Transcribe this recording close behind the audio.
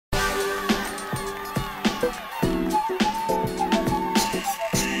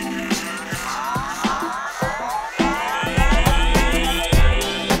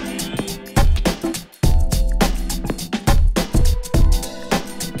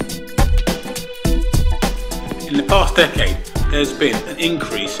In the past decade, there's been an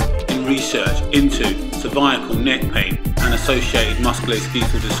increase in research into cervical neck pain and associated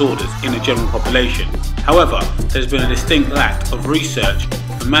musculoskeletal disorders in the general population. However, there's been a distinct lack of research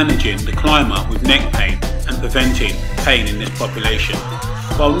for managing the climber with neck pain and preventing pain in this population.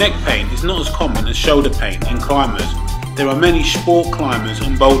 While neck pain is not as common as shoulder pain in climbers, there are many sport climbers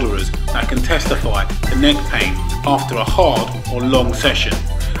and boulderers that can testify to neck pain after a hard or long session,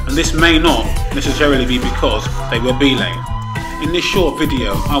 and this may not necessarily be because they were belaying. In this short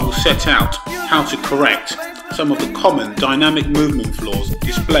video, I will set out how to correct some of the common dynamic movement flaws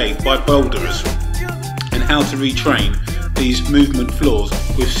displayed by boulderers and how to retrain these movement flaws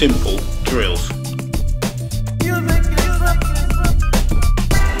with simple drills.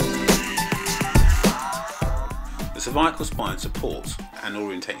 The cervical spine supports and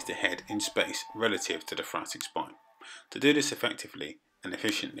orientates the head in space relative to the thoracic spine. To do this effectively and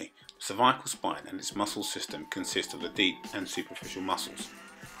efficiently, the cervical spine and its muscle system consist of the deep and superficial muscles,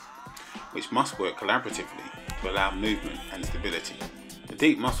 which must work collaboratively to allow movement and stability. The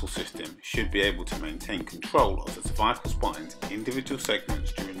deep muscle system should be able to maintain control of the cervical spine's individual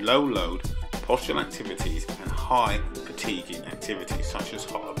segments during low load postural activities and high fatiguing activities such as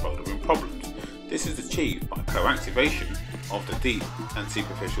hard bouldering problems. This is achieved by co-activation of the deep and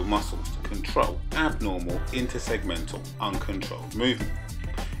superficial muscles to control abnormal intersegmental uncontrolled movement.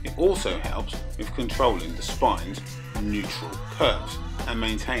 It also helps with controlling the spine's neutral curves and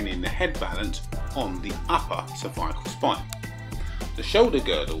maintaining the head balance on the upper cervical spine. The shoulder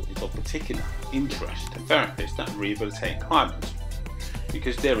girdle is of particular interest to therapists that rehabilitate climbers,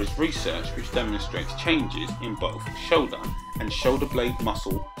 because there is research which demonstrates changes in both shoulder and shoulder blade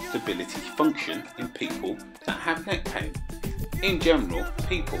muscle stability function in people that have neck pain. In general,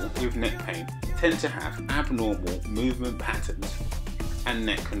 people with neck pain tend to have abnormal movement patterns and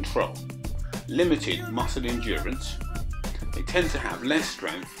neck control, limited muscle endurance, they tend to have less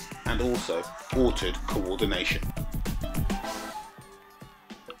strength and also altered coordination.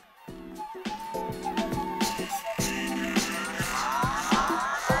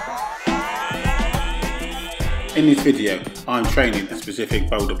 In this video, I am training a specific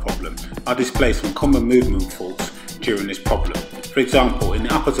boulder problem. I display some common movement faults during this problem. For example, in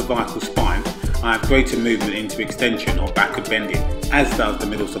the upper cervical spine, I have greater movement into extension or backward bending, as does the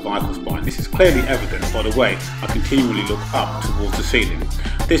middle cervical spine. This is clearly evident by the way I continually look up towards the ceiling.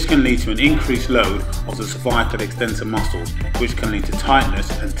 This can lead to an increased load of the cervical extensor muscles, which can lead to tightness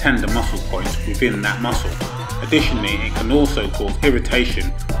and tender muscle points within that muscle. Additionally, it can also cause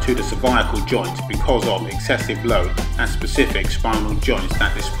irritation to the cervical joints because of excessive load at specific spinal joints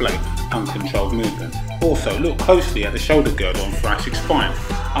that display uncontrolled movement. Also, look closely at the shoulder girdle and thoracic spine.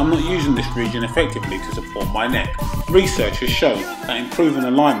 I'm not using this region effectively to support my neck. Research has shown that improving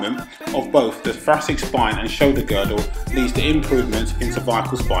alignment of both the thoracic spine and shoulder girdle leads to improvements in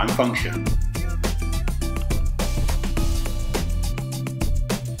cervical spine function.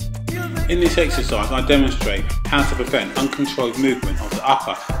 In this exercise, I demonstrate how to prevent uncontrolled movement of the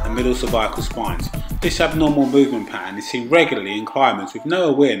upper and middle cervical spines. This abnormal movement pattern is seen regularly in climbers with no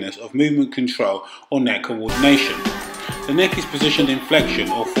awareness of movement control or neck coordination. The neck is positioned in flexion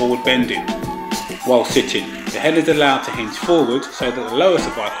or forward bending. While sitting, the head is allowed to hinge forward so that the lower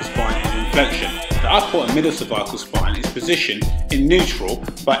cervical spine is in flexion. The upper and middle cervical spine is positioned in neutral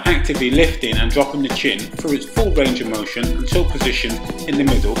by actively lifting and dropping the chin through its full range of motion until positioned in the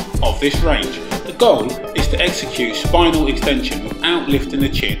middle of this range. The goal is to execute spinal extension without lifting the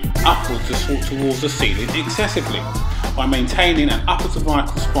chin upwards towards the ceiling excessively, by maintaining an upper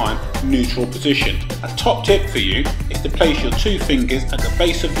cervical spine neutral position. A top tip for you is to place your two fingers at the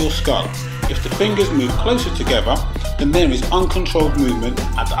base of your skull. If the fingers move closer together, then there is uncontrolled movement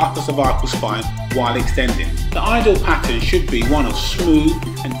at the upper cervical spine while extending. The ideal pattern should be one of smooth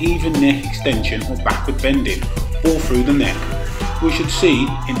and even neck extension or backward bending all through the neck. We should see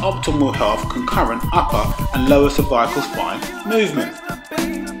in optimal health concurrent upper and lower cervical spine movement.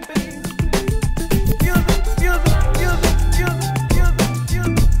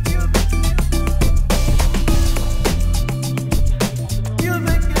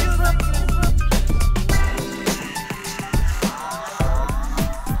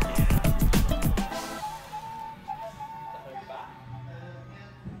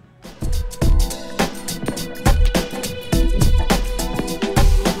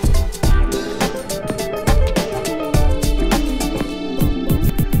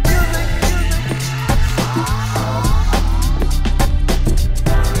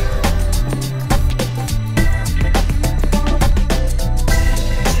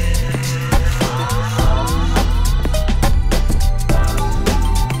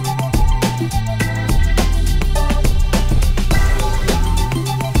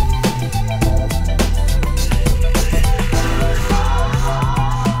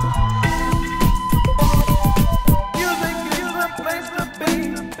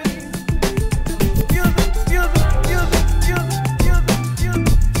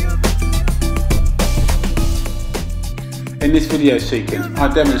 video sequence I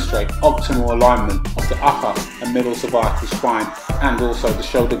demonstrate optimal alignment of the upper and middle cervical spine and also the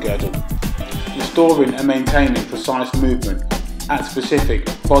shoulder girdle. Restoring and maintaining precise movement at specific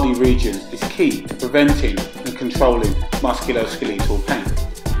body regions is key to preventing and controlling musculoskeletal pain.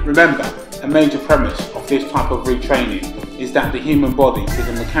 Remember, a major premise of this type of retraining is that the human body is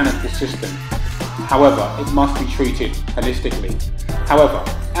a mechanical system. However, it must be treated holistically. However,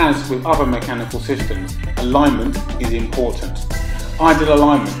 as with other mechanical systems, alignment is important. Ideal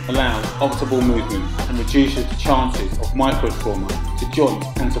alignment allows optimal movement and reduces the chances of microtrauma to joints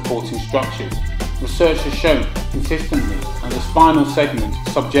and supporting structures. Research has shown consistently that the spinal segment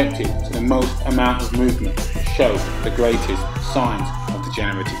subjected to the most amount of movement show the greatest signs of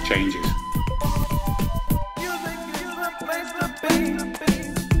degenerative changes.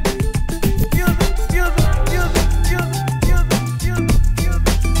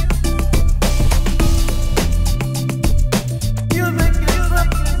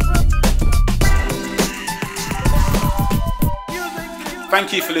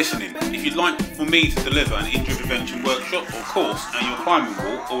 Thank you for listening. If you'd like for me to deliver an injury prevention workshop or course at your climbing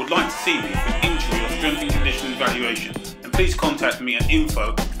wall, or would like to see me for an injury or strength and conditioning evaluation, then please contact me at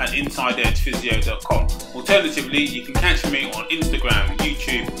info@insideedgephysio.com. Alternatively, you can catch me on Instagram,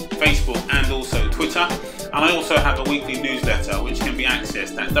 YouTube, Facebook and also Twitter. And I also have a weekly newsletter which can be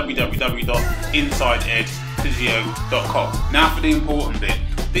accessed at www.insideedgephysio.com. Now for the important bit.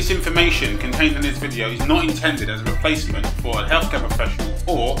 This information contained in this video is not intended as a replacement for a healthcare professional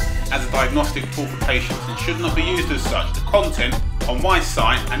or as a diagnostic tool for patients and should not be used as such. The content on my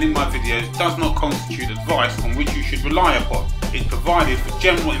site and in my videos does not constitute advice on which you should rely upon. It's provided for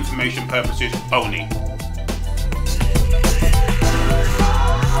general information purposes only.